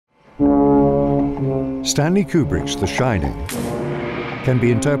Stanley Kubrick's The Shining can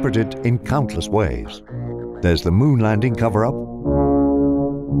be interpreted in countless ways. There's the moon landing cover-up,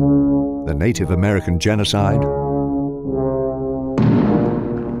 the Native American genocide,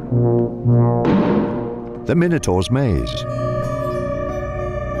 the Minotaur's maze,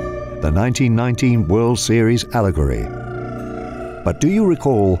 the 1919 World Series allegory. But do you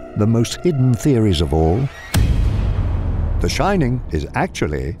recall the most hidden theories of all? The Shining is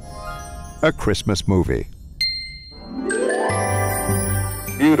actually a Christmas movie.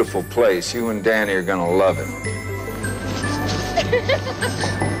 Beautiful place. You and Danny are gonna love it.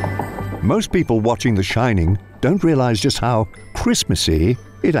 Most people watching The Shining don't realize just how Christmassy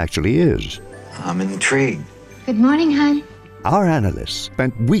it actually is. I'm intrigued. Good morning, hon. Our analysts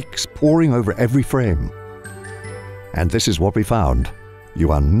spent weeks poring over every frame. And this is what we found.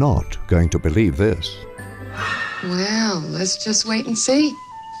 You are not going to believe this. Well, let's just wait and see.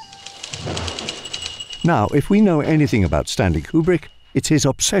 Now, if we know anything about Stanley Kubrick, it's his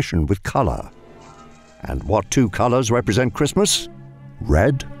obsession with color. And what two colors represent Christmas?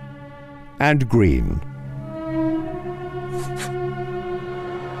 Red and green.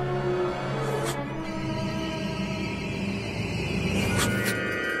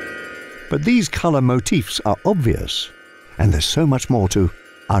 But these color motifs are obvious, and there's so much more to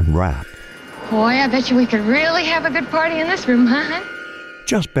unwrap. Boy, I bet you we could really have a good party in this room, huh, hon?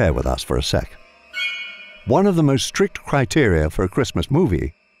 Just bear with us for a sec. One of the most strict criteria for a Christmas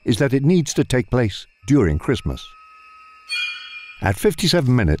movie is that it needs to take place during Christmas. At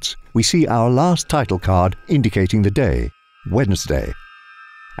 57 minutes, we see our last title card indicating the day, Wednesday.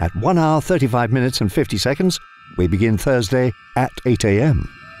 At 1 hour, 35 minutes and 50 seconds, we begin Thursday at 8 a.m.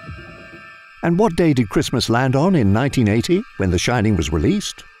 And what day did Christmas land on in 1980 when The Shining was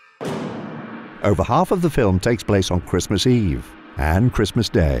released? Over half of the film takes place on Christmas Eve and Christmas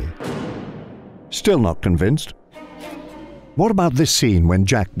Day. Still not convinced? What about this scene when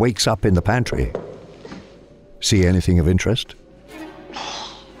Jack wakes up in the pantry? See anything of interest?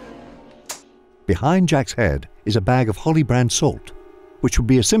 Behind Jack's head is a bag of holly brand salt, which would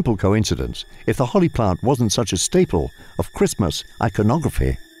be a simple coincidence if the holly plant wasn't such a staple of Christmas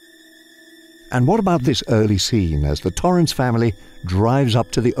iconography. And what about this early scene as the Torrance family drives up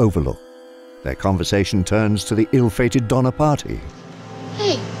to the Overlook? Their conversation turns to the ill-fated Donner Party.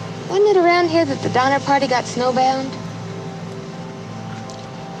 Hey, wasn't it around here that the Donner Party got snowbound?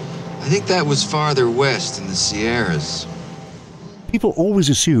 I think that was farther west in the Sierras. People always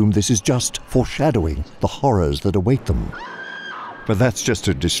assume this is just foreshadowing the horrors that await them. But that's just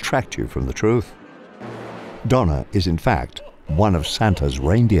to distract you from the truth. Donner is in fact one of Santa's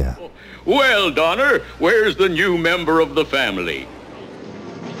reindeer. Well, Donner, where's the new member of the family?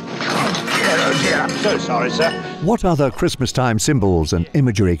 Oh dear, I'm so sorry, sir. What other Christmas-time symbols and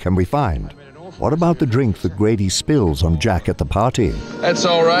imagery can we find? What about the drink that Grady spills on Jack at the party? That's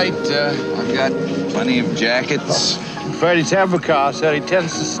all right. I've got plenty of jackets. Freddie's advocaat said he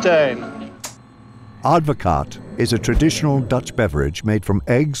tends to stain. Advocaat is a traditional Dutch beverage made from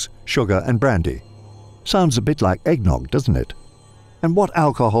eggs, sugar and brandy. Sounds a bit like eggnog, doesn't it? And what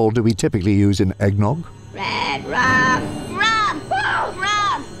alcohol do we typically use in eggnog? Red rum! Rum! Rum!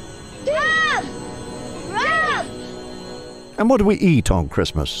 Rum! Rum! And what do we eat on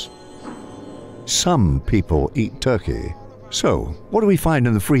Christmas? Some people eat turkey. So, what do we find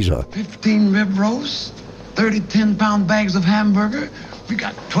in the freezer? 15 rib roasts, 30 10-pound bags of hamburger. We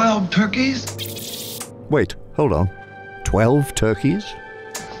got 12 turkeys. Wait, hold on. 12 turkeys?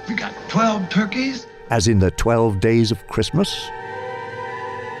 We got 12 turkeys. As in the 12 days of Christmas?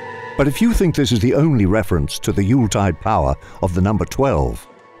 But if you think this is the only reference to the Yuletide power of the number 12,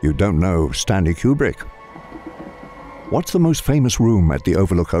 you don't know Stanley Kubrick. What's the most famous room at the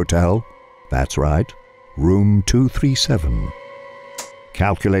Overlook Hotel? That's right, room 237.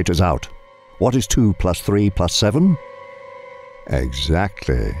 Calculators out. What is 2 plus 3 plus 7?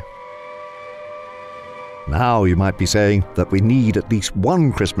 Exactly. Now you might be saying that we need at least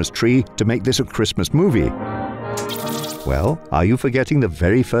one Christmas tree to make this a Christmas movie. Well, are you forgetting the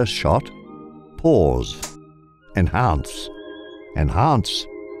very first shot? Pause. Enhance. Enhance.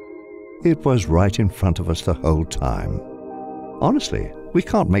 It was right in front of us the whole time. Honestly, we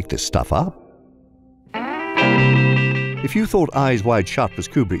can't make this stuff up. If you thought Eyes Wide Shut was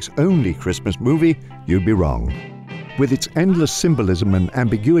Kubrick's only Christmas movie, you'd be wrong. With its endless symbolism and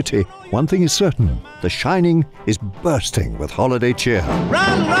ambiguity, one thing is certain: The Shining is bursting with holiday cheer.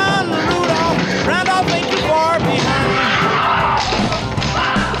 Run, run, Rudolph! Randolph ain't too far behind.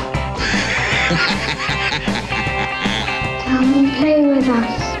 Come and play with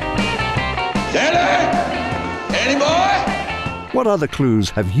us. Danny! Danny boy! What other clues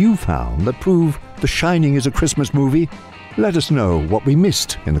have you found that prove The Shining is a Christmas movie? Let us know what we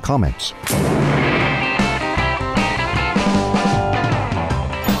missed in the comments.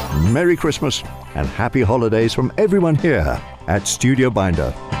 Merry Christmas and happy holidays from everyone here at Studio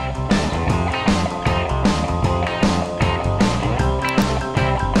Binder.